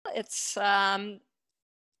it's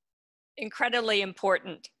incredibly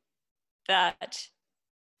important that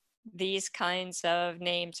these kinds of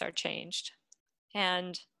names are changed.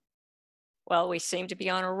 And, well, we seem to be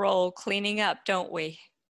on a roll cleaning up, don't we?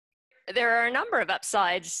 There are a number of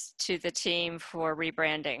upsides to the team for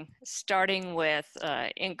rebranding, starting with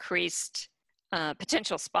increased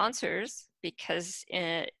potential sponsors, because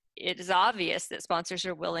it is obvious that sponsors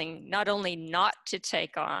are willing not only not to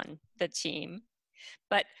take on the team,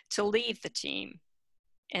 but to leave the team.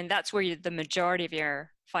 And that's where the majority of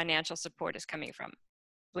your financial support is coming from.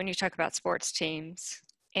 When you talk about sports teams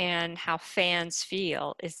and how fans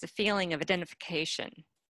feel, is the feeling of identification,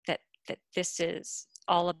 that this is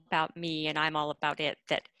all about me and I'm all about it,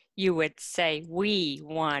 that you would say we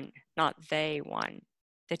won, not they won,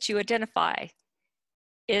 that you identify,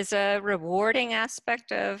 is a rewarding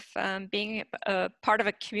aspect of being a part of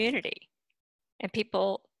a community. And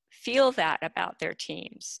people feel that about their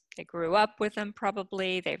teams. They grew up with them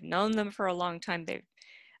probably, they've known them for a long time, they've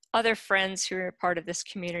other friends who are part of this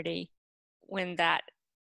community. When that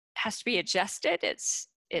has to be adjusted,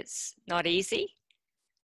 it's not easy,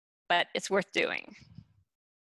 but it's worth doing.